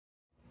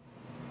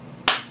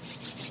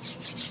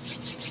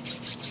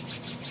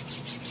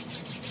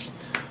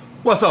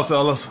What's up,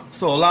 fellas?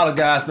 So a lot of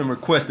guys been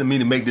requesting me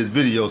to make this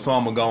video, so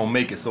I'm gonna go and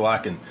make it so I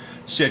can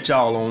shut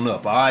y'all on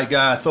up. Alright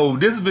guys, so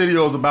this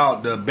video is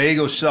about the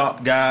bagel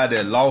shop guy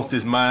that lost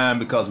his mind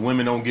because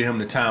women don't give him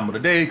the time of the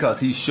day because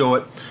he's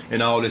short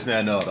and all this and that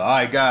and the other.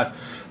 Alright guys,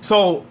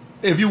 so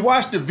if you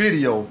watch the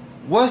video,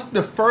 what's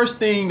the first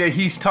thing that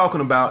he's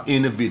talking about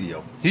in the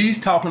video? He's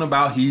talking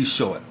about he's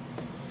short.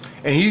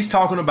 And he's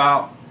talking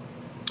about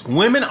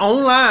women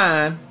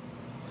online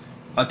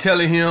are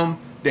telling him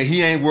that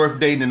he ain't worth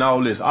dating and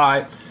all this. All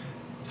right.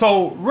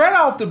 So right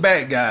off the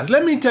bat, guys,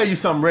 let me tell you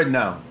something right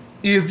now.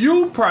 If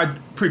you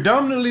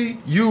predominantly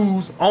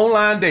use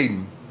online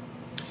dating,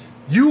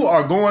 you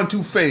are going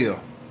to fail.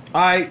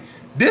 All right.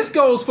 This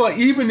goes for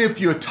even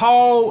if you're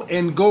tall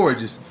and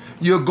gorgeous,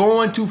 you're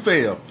going to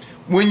fail.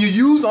 When you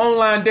use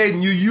online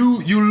dating,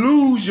 you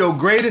lose your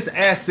greatest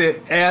asset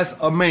as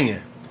a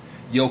man,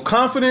 your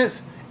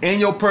confidence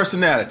and your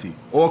personality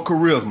or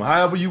charisma,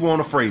 however you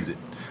want to phrase it,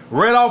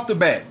 right off the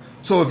bat.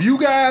 So if you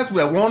guys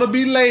that want to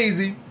be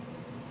lazy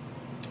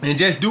and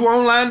just do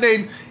online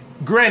dating,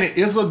 granted,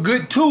 it's a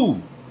good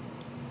tool.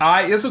 All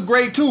right, it's a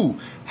great tool.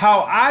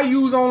 How I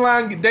use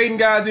online dating,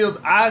 guys, is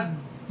I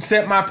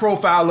set my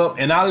profile up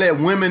and I let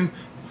women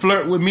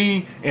flirt with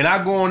me, and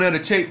I go on there to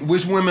check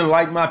which women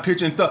like my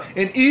picture and stuff.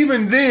 And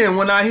even then,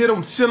 when I hit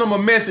them, send them a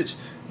message,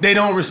 they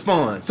don't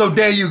respond. So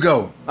there you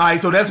go. All right,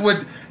 so that's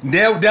what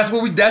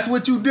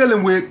you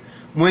dealing with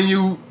when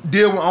you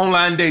deal with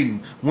online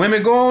dating.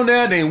 Women go on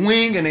there, they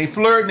wing and they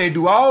flirt and they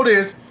do all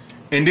this,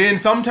 and then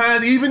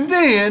sometimes even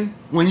then,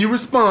 when you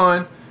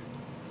respond,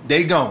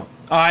 they gone.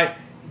 All right,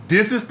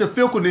 this is the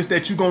fickleness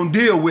that you're gonna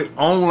deal with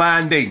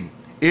online dating.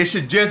 It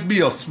should just be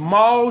a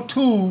small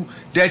tool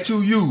that you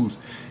use.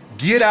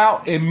 Get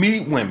out and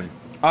meet women.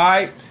 All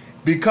right,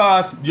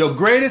 because your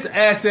greatest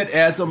asset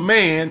as a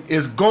man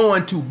is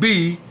going to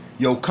be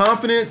your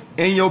confidence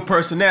and your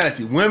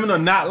personality. Women are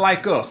not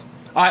like us.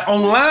 All right,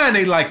 online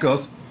they like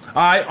us. All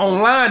right,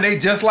 online they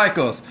just like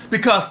us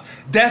because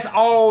that's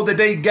all that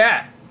they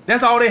got.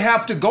 That's all they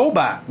have to go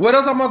by. What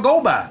else I'm gonna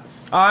go by?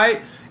 All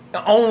right,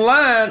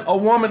 online a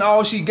woman,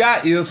 all she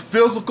got is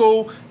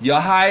physical, your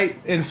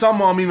height, and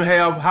some of them even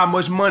have how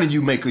much money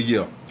you make a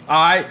year. All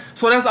right,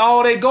 so that's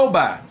all they go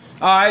by.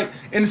 All right,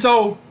 and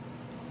so,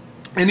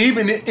 and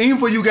even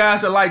for you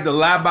guys that like to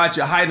lie about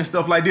your height and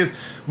stuff like this,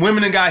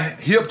 women that got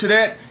hip to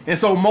that, and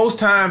so most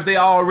times they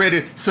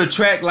already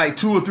subtract like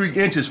 2 or 3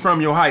 inches from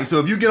your height. So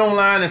if you get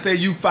online and say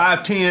you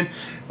 5'10",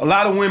 a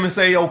lot of women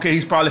say, okay,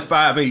 he's probably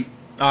 5'8".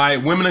 All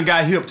right, women that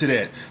got hip to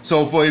that.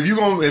 So for if you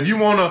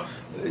wanna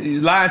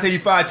lie and say you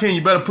 5'10",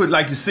 you better put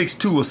like you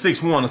 6'2" or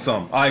 6'1" or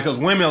something. All right, because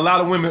a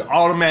lot of women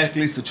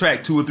automatically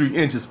subtract 2 or 3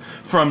 inches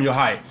from your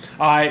height.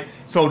 All right,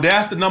 so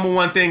that's the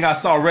 #1 thing I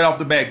saw right off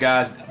the bat,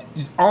 guys.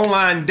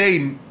 Online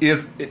dating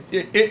is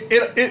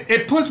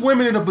it puts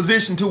women in a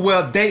position to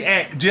where they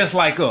act just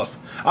like us.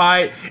 All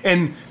right,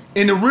 and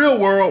in the real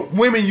world,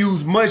 women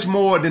use much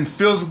more than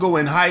physical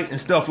and height and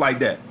stuff like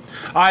that.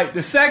 All right,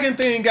 the second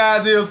thing,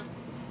 guys, is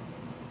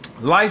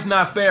life's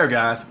not fair,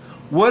 guys.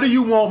 What do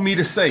you want me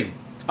to say?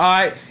 All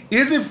right,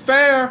 is it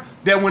fair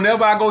that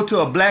whenever I go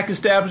to a black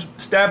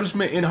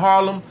establishment in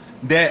Harlem,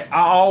 that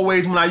I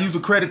always, when I use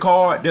a credit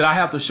card, that I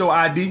have to show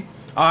ID?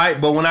 All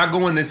right, but when I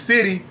go in the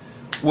city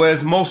where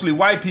it's mostly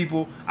white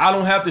people, I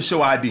don't have to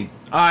show ID.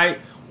 All right,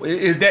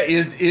 is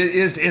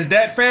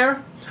that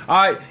fair?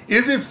 All right,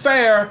 is it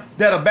fair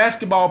that a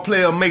basketball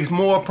player makes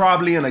more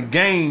probably in a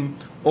game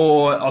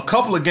or a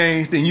couple of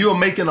games than you'll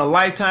make in a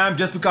lifetime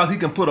just because he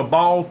can put a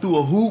ball through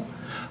a hoop?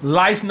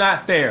 Life's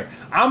not fair.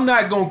 I'm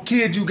not gonna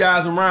kid you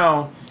guys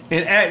around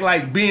and act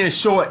like being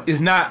short is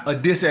not a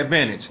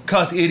disadvantage,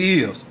 because it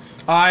is.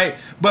 All right,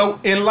 but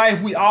in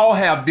life we all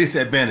have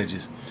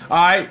disadvantages. All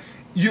right,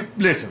 you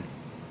listen,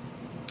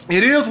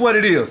 it is what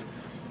it is.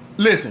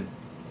 Listen,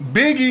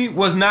 Biggie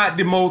was not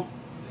the most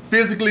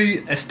physically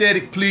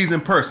aesthetic pleasing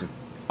person.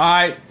 All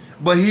right,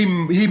 but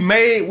he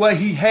made what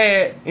he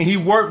had and he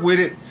worked with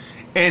it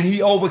and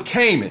he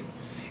overcame it.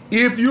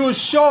 If you're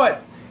short,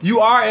 you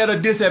are at a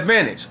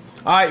disadvantage.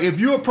 All right, if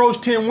you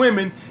approach 10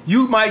 women,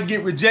 you might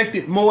get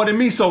rejected more than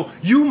me. So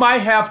you might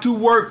have to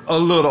work a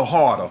little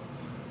harder.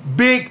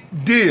 Big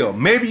deal.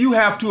 Maybe you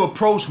have to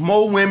approach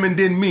more women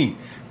than me.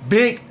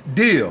 Big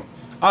deal.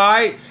 All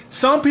right.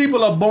 Some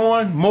people are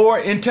born more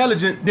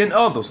intelligent than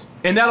others,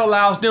 and that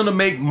allows them to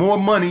make more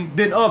money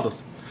than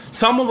others.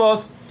 Some of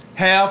us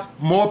have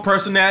more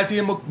personality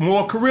and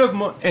more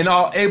charisma and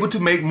are able to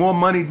make more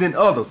money than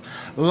others.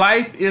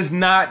 Life is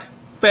not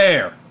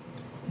fair.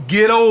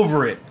 Get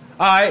over it.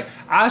 All right,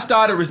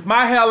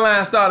 my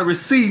hairline started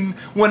receding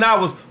when I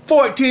was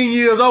 14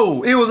 years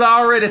old. It was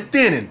already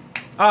thinning.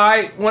 All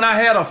right, when I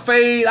had a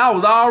fade, it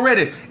was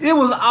already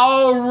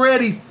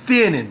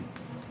thinning.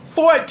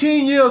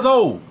 14 years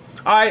old.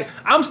 All right,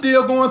 I'm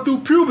still going through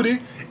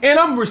puberty and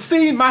I'm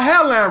receding, my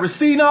hairline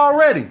receding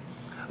already.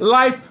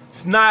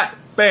 Life's not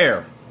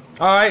fair.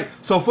 All right,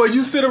 so for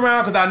you sit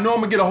around, because I know I'm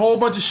gonna get a whole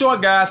bunch of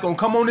short guys gonna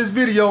come on this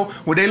video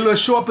with their little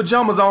short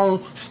pajamas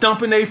on,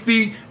 stumping their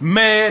feet,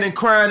 mad and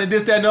crying and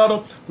this, that, and the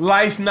other.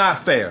 Life's not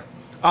fair.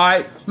 All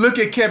right, look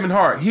at Kevin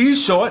Hart.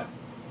 He's short.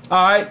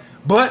 All right,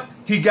 but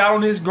he got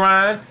on his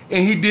grind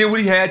and he did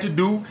what he had to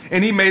do,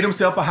 and he made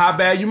himself a high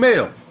value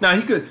male. Now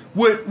he could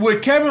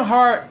would Kevin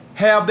Hart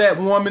have that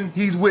woman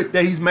he's with,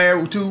 that he's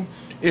married to,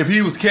 if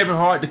he was Kevin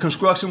Hart, the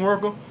construction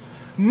worker?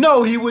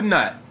 No, he would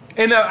not.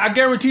 And I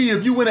guarantee you,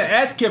 if you went and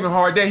asked Kevin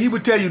Hart that, he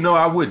would tell you, no,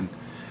 I wouldn't.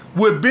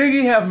 Would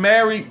Biggie have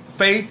married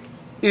Faith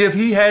if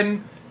he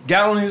hadn't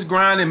got on his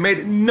grind and made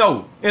it?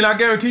 No. And I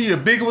guarantee you, if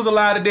Biggie was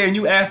alive today and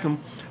you asked him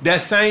that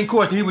same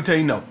question, he would tell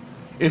you no.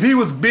 If he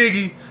was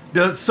Biggie,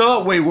 the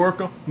subway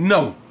worker,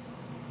 no.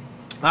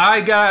 All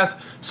right, guys.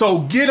 So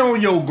get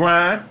on your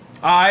grind,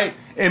 all right,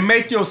 and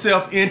make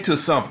yourself into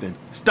something.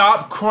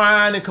 Stop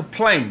crying and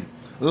complaining.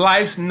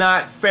 Life's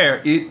not fair.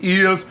 It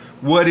is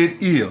what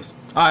it is.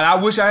 All right, I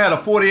wish I had a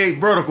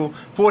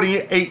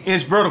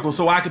 48-inch vertical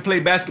so I could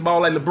play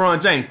basketball like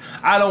LeBron James.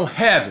 I don't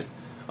have it.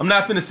 I'm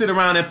not finna sit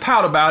around and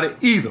pout about it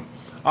either.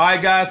 All right,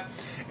 guys.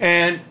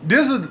 And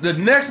this is the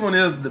next one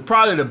is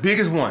probably the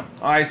biggest one.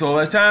 All right, so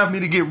it's time for me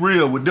to get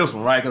real with this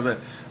one, right? Because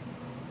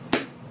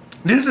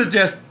this is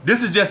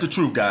just the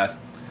truth, guys.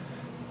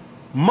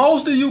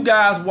 Most of you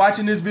guys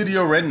watching this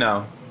video right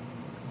now,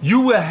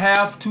 you will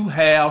have to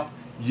have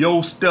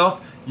your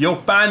stuff, your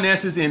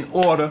finances in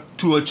order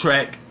to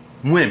attract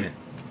women.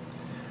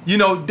 You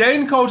know,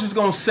 dating coach is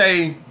gonna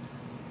say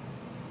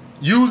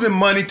using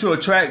money to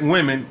attract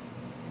women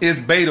is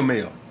beta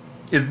male.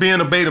 It's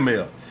being a beta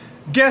male.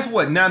 Guess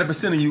what?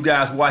 90% of you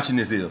guys watching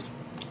this is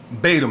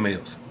beta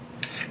males.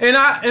 And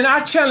I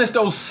challenge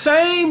those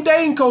same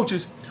dating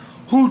coaches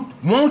who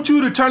want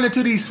you to turn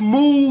into these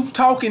smooth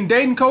talking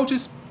dating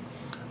coaches.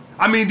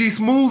 I mean, these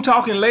smooth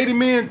talking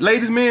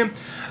ladies men.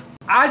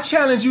 I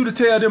challenge you to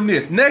tell them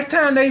this. Next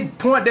time they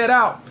point that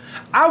out,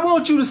 I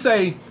want you to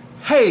say,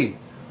 hey,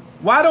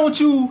 why don't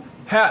you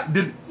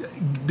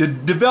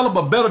develop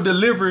a better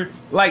delivery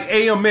like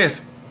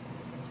AMS?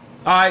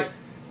 All right,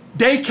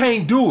 they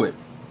can't do it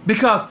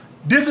because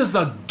this is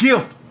a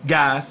gift,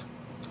 guys.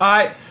 All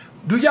right,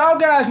 do y'all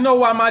guys know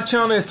why my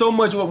channel is so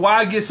much? Why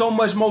I get so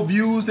much more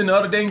views than the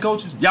other dating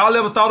coaches? Y'all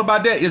ever thought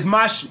about that? Is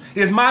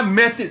my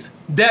methods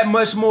that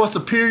much more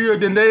superior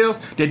than theirs?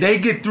 That they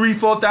get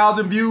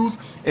 3,000-4,000 views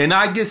and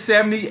I get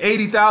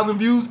 70,000-80,000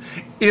 views?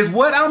 Is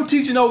what I'm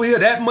teaching over here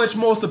that much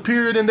more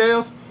superior than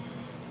theirs?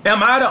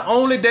 Am I the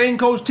only dating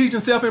coach teaching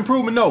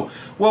self-improvement? No.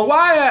 Well,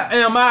 why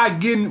am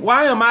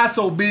I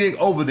so big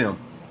over them?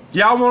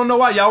 Y'all want to know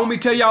why? Y'all want me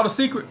to tell y'all the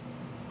secret?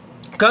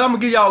 Because I'm going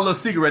to give y'all a little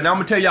secret right now. I'm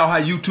going to tell y'all how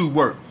YouTube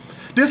works.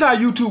 This is how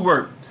YouTube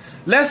works.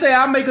 Let's say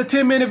I make a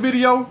 10-minute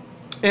video,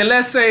 and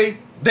let's say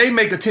they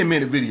make a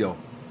 10-minute video.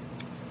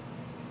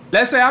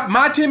 Let's say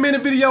my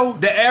 10-minute video,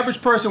 the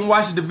average person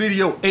watches the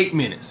video 8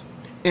 minutes.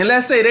 And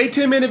let's say they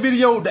 10-minute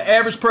video, the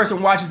average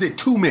person watches it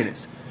 2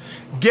 minutes.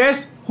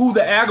 Guess who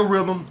the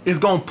algorithm is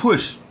gonna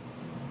push?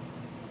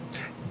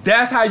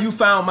 That's how you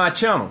found my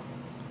channel.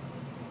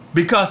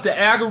 Because the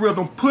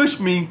algorithm pushed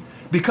me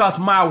because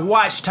my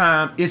watch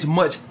time is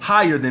much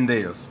higher than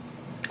theirs.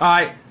 All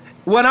right,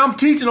 what I'm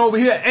teaching over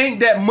here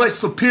ain't that much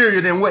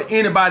superior than what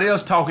anybody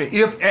else talking,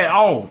 if at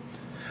all.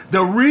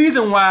 The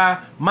reason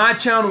why my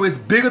channel is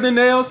bigger than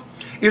theirs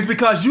is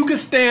because you can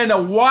stand to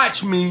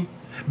watch me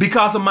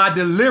because of my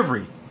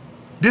delivery.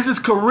 This is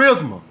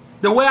charisma.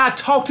 The way I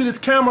talk to this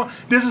camera,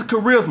 this is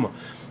charisma.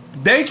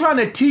 They trying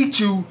to teach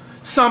you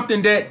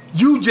something that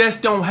you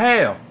just don't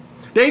have.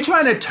 They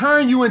trying to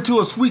turn you into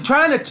a sweet,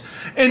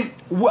 and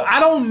I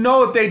don't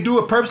know if they do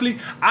it purposely.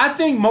 I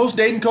think most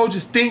dating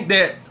coaches think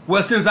that,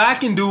 well, since I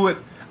can do it,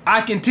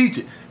 I can teach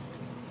it.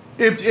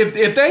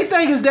 If they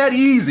think it's that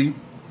easy,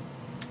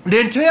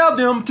 then tell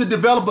them to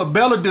develop a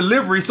better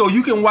delivery so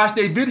you can watch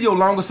their video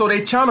longer so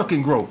their channel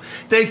can grow.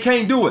 They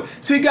can't do it.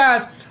 See,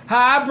 guys,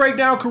 how I break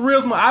down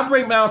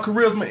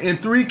charisma in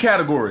 3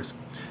 categories.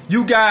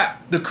 You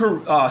got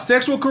the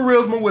sexual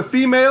charisma with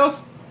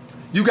females.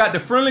 You got the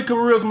friendly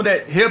charisma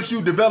that helps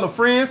you develop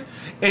friends.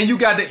 And you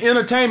got the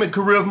entertainment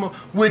charisma,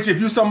 which if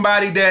you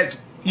somebody that's,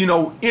 you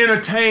know,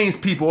 entertains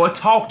people or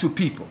talk to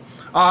people.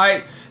 All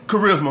right,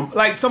 charisma.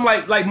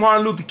 Like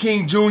Martin Luther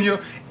King Jr.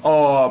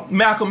 or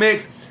Malcolm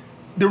X.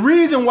 The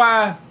reason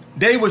why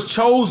they was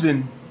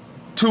chosen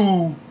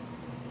to,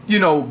 you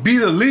know, be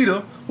the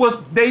leader was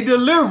their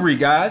delivery,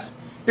 guys.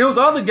 It was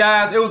other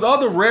guys, it was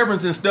other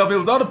reverends and stuff. It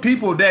was other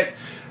people that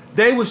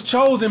they was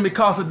chosen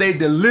because of their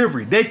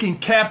delivery. They can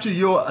capture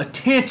your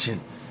attention.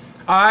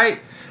 All right.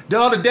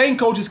 The other dating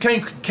coaches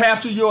can't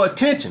capture your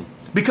attention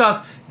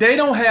because they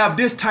don't have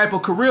this type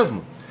of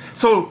charisma.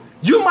 So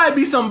you might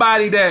be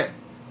somebody that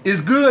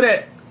is good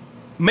at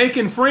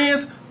making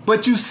friends,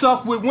 but you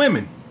suck with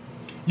women.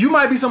 You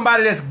might be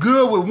somebody that's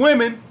good with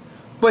women,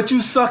 but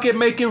you suck at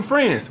making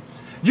friends.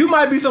 You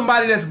might be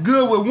somebody that's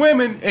good with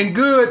women and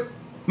good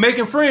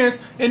making friends,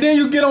 and then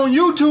you get on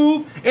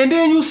YouTube and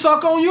then you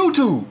suck on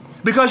YouTube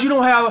because you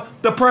don't have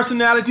the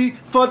personality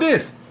for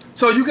this.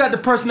 So you got the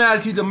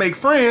personality to make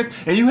friends,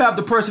 and you have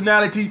the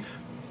personality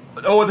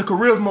or the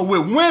charisma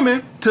with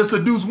women to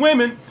seduce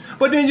women,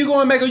 but then you go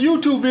and make a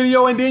YouTube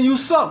video and then you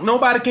suck.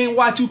 Nobody can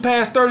watch you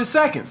past 30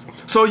 seconds.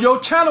 So your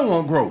channel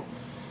won't grow.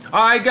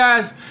 All right,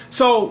 guys.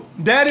 So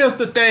that is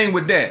the thing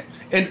with that.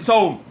 And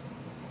so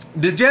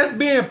just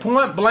being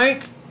point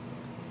blank,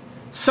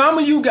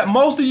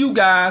 most of you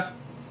guys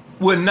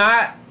will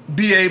not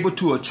be able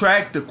to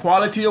attract the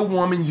quality of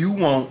woman you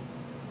want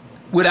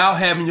without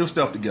having your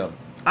stuff together.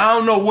 I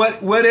don't know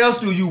what else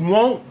do you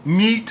want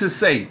me to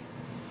say.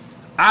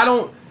 I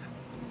don't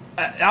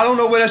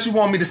know what else you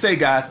want me to say,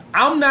 guys.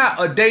 I'm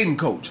not a dating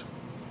coach.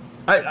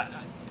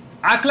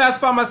 I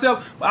classify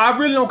myself, I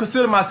really don't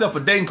consider myself a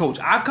dating coach.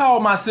 I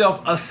call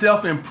myself a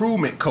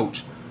self-improvement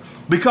coach,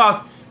 because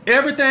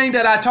everything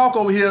that I talk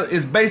over here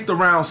is based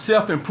around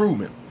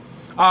self-improvement.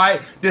 All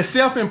right, the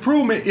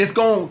self-improvement is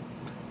going to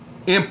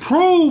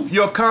improve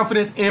your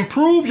confidence,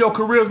 improve your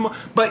charisma,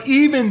 but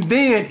even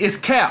then it's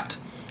capped.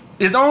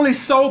 It's only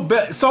so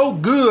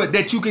good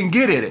that you can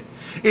get at it.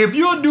 If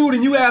you're a dude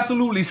and you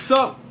absolutely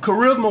suck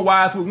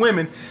charisma-wise with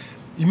women,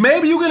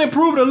 maybe you can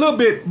improve it a little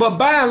bit, but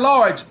by and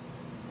large,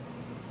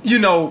 you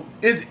know,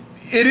 it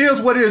is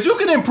what it is. You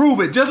can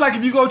improve it. Just like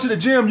if you go to the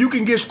gym, you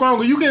can get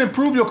stronger. You can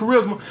improve your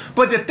charisma.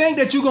 But to think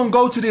that you're going to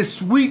go to this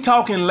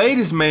sweet-talking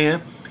ladies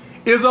man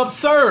is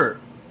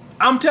absurd.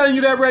 I'm telling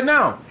you that right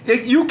now.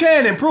 You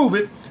can improve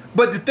it,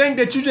 but to think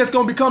that you're just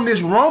going to become this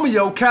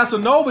Romeo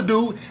Casanova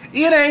dude,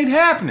 it ain't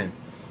happening.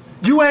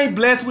 You ain't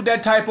blessed with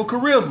that type of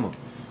charisma.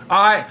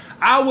 All right?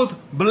 I was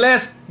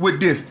blessed with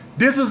this.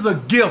 This is a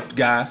gift,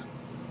 guys.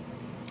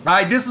 All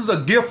right? This is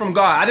a gift from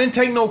God. I didn't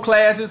take no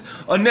classes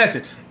or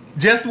nothing.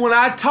 Just when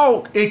I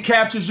talk, it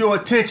captures your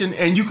attention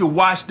and you can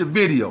watch the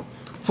video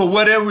for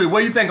whatever reason.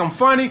 What you think, I'm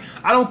funny?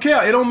 I don't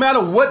care. It don't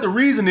matter what the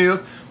reason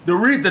is.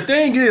 The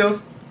thing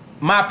is,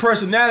 my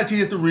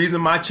personality is the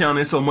reason my channel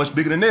is so much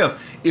bigger than theirs.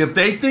 If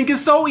they think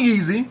it's so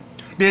easy,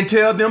 then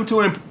tell them to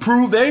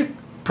improve their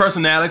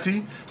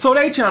personality so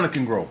their channel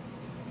can grow.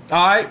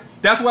 All right?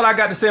 That's what I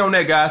got to say on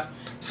that, guys.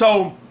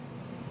 So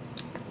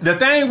the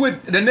thing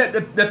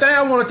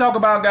I want to talk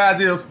about, guys,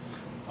 is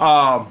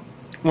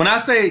when I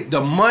say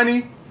the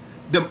money,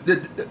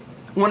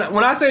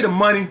 when I say the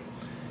money,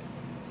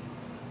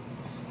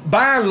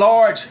 by and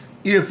large,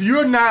 if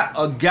you're not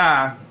a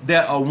guy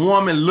that a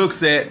woman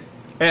looks at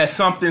as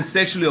something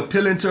sexually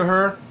appealing to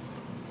her,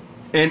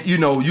 and you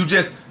know you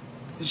just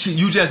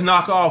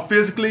knock her off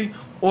physically,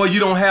 or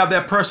you don't have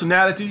that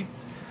personality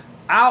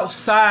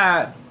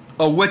outside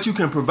of what you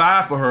can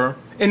provide for her,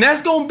 and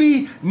that's gonna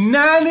be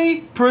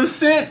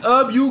 90%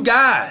 of you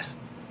guys.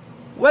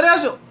 What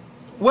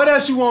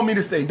else you want me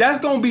to say? That's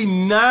gonna be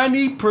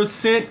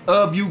 90%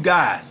 of you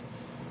guys.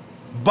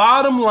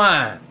 Bottom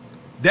line,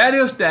 that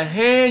is the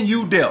hand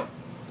you dealt.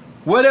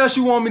 What else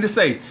you want me to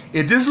say?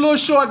 If this little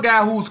short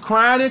guy who's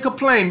crying and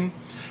complaining,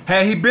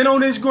 had he been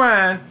on his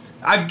grind,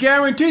 I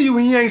guarantee you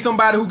he ain't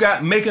somebody who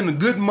got making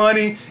good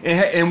money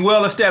and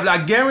well established.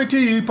 I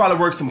guarantee you he probably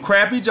works some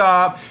crappy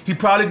job. He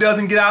probably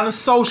doesn't get out and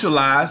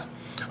socialize.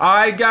 All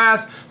right,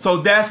 guys? So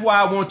that's why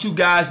I want you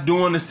guys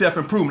doing the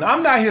self-improvement.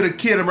 I'm not here to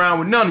kid around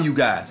with none of you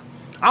guys.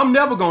 I'm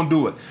never going to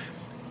do it.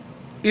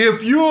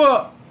 If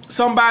you're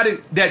somebody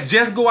that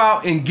just go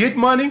out and get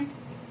money,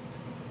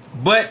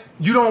 but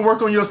you don't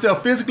work on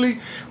yourself physically,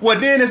 well,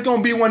 then it's going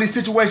to be one of these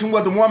situations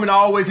where the woman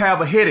always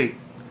have a headache.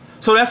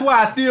 So that's why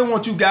I still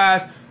want you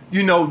guys,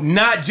 you know,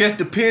 not just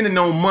depending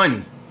on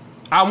money.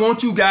 I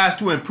want you guys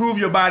to improve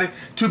your body,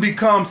 to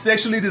become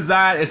sexually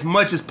desired as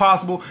much as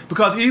possible,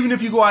 because even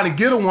if you go out and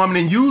get a woman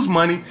and use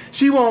money,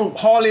 she won't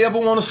hardly ever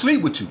want to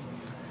sleep with you.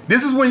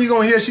 This is when you're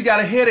going to hear she got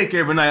a headache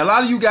every night. A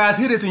lot of you guys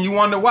hear this and you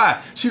wonder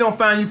why. She don't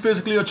find you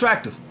physically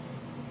attractive.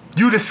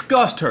 You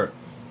disgust her.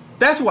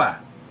 That's why.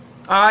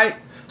 All right?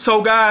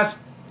 So, guys,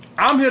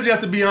 I'm here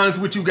just to be honest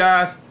with you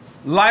guys.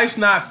 Life's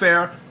not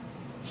fair.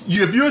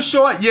 If you're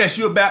short, yes,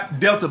 you're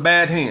dealt a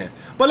bad hand.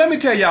 But let me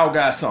tell y'all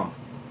guys something.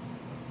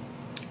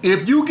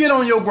 If you get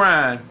on your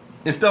grind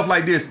and stuff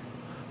like this,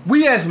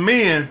 we as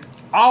men,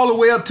 all the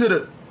way up to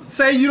the,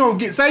 say you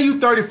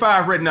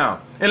 35 right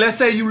now, and let's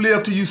say you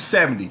live till you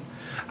 70.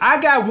 I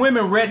got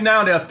women right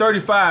now that are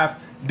 35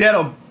 that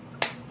are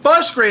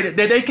frustrated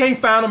that they can't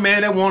find a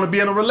man that want to be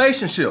in a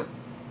relationship.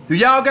 Do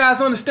y'all guys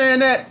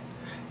understand that?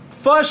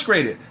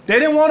 Frustrated. They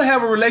didn't want to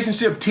have a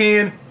relationship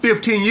 10,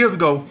 15 years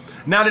ago.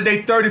 Now that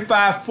they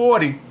 35,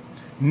 40,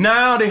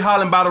 now they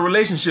hollering about a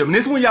relationship. And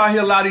this is when y'all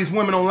hear a lot of these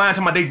women online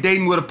talking about they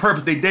dating with a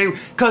purpose. They date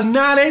because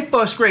now they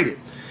frustrated.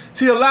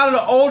 See, a lot of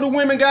the older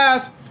women,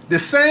 guys, the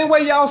same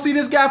way y'all see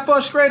this guy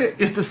frustrated,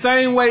 it's the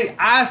same way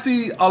I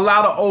see a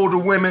lot of older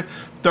women,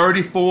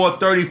 34,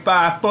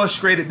 35,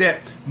 frustrated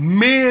that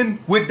men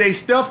with their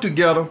stuff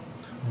together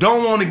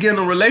don't want to get in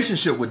a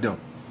relationship with them.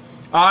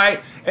 All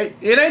right?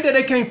 It ain't that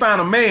they can't find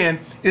a man.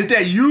 It's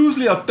that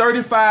usually a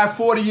 35,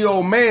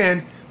 40-year-old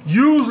man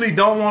usually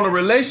don't want a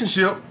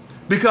relationship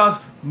because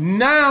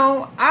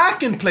now I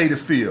can play the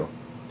field.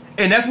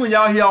 And that's when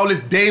y'all hear all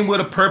this dating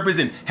with a purpose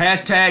and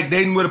hashtag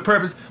dating with a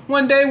purpose.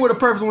 One dating with a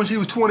purpose when she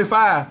was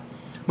 25.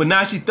 But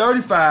now she's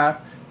 35,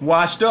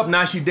 washed up,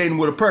 now she's dating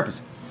with a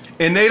purpose.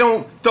 And they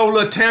don't throw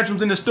little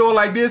tantrums in the store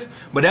like this,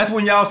 but that's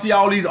when y'all see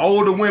all these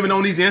older women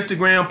on these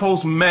Instagram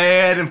posts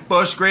mad and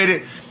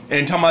frustrated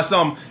and talking about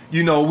some,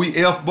 you know, we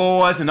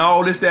F-boys and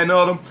all this, that, and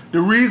other.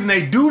 The reason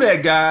they do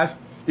that, guys,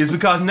 is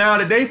because now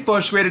that they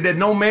frustrated that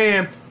no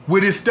man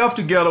with his stuff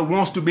together,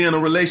 wants to be in a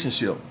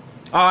relationship.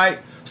 All right,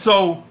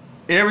 so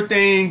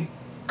everything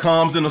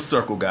comes in a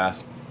circle,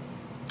 guys.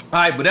 All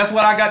right, but that's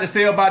what I got to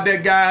say about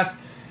that, guys.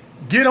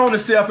 Get on the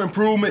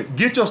self-improvement.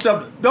 Get your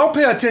stuff. Don't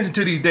pay attention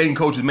to these dating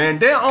coaches, man.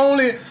 They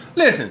only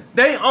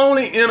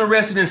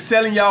interested in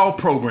selling y'all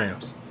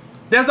programs.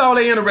 That's all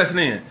they interested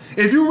in.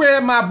 If you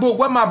read my book,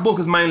 what my book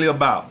is mainly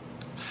about,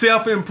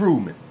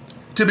 self-improvement,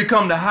 to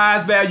become the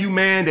highest value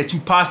man that you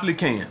possibly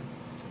can,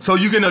 so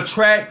you can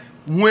attract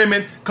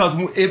women. Because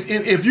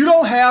if you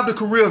don't have the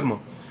charisma,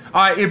 all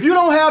right, if you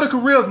don't have the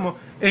charisma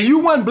and you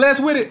weren't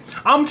blessed with it,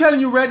 I'm telling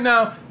you right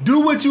now, do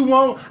what you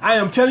want. I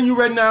am telling you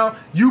right now,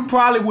 you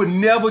probably would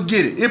never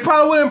get it. It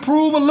probably would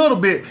improve a little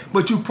bit,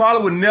 but you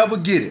probably would never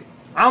get it.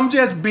 I'm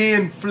just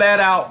being flat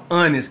out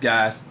honest,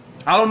 guys.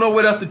 I don't know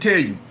what else to tell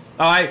you.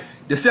 All right,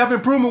 the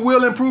self-improvement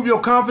will improve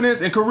your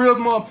confidence and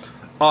charisma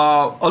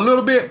a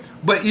little bit,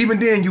 but even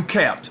then you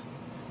capped.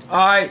 All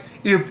right,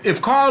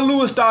 if Carl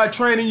Lewis started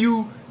training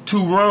you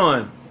to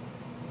run,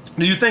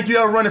 do you think you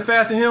ever running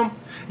faster than him?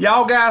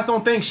 Y'all guys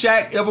don't think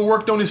Shaq ever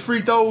worked on his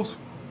free throws?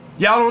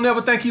 Y'all don't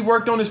ever think he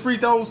worked on his free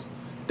throws?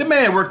 The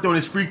man worked on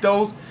his free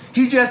throws.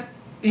 He just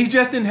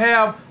didn't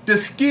have the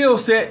skill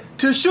set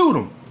to shoot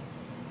them.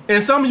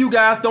 And some of you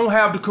guys don't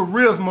have the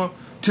charisma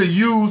to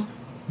use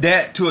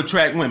that to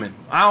attract women.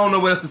 I don't know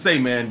what else to say,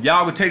 man.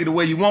 Y'all can take it the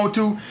way you want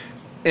to.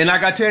 And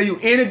like I tell you,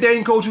 any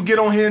dating coach who get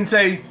on here and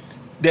say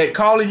that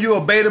calling you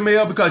a beta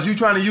male because you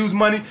trying to use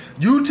money,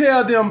 you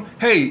tell them,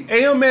 hey,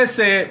 AMS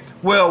said,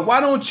 well, why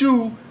don't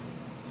you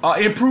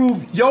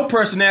improve your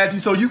personality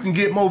so you can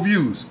get more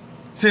views?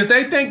 Since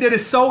they think that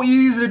it's so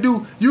easy to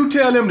do, you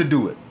tell them to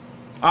do it.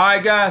 All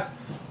right, guys,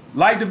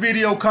 like the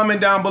video,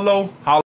 comment down below.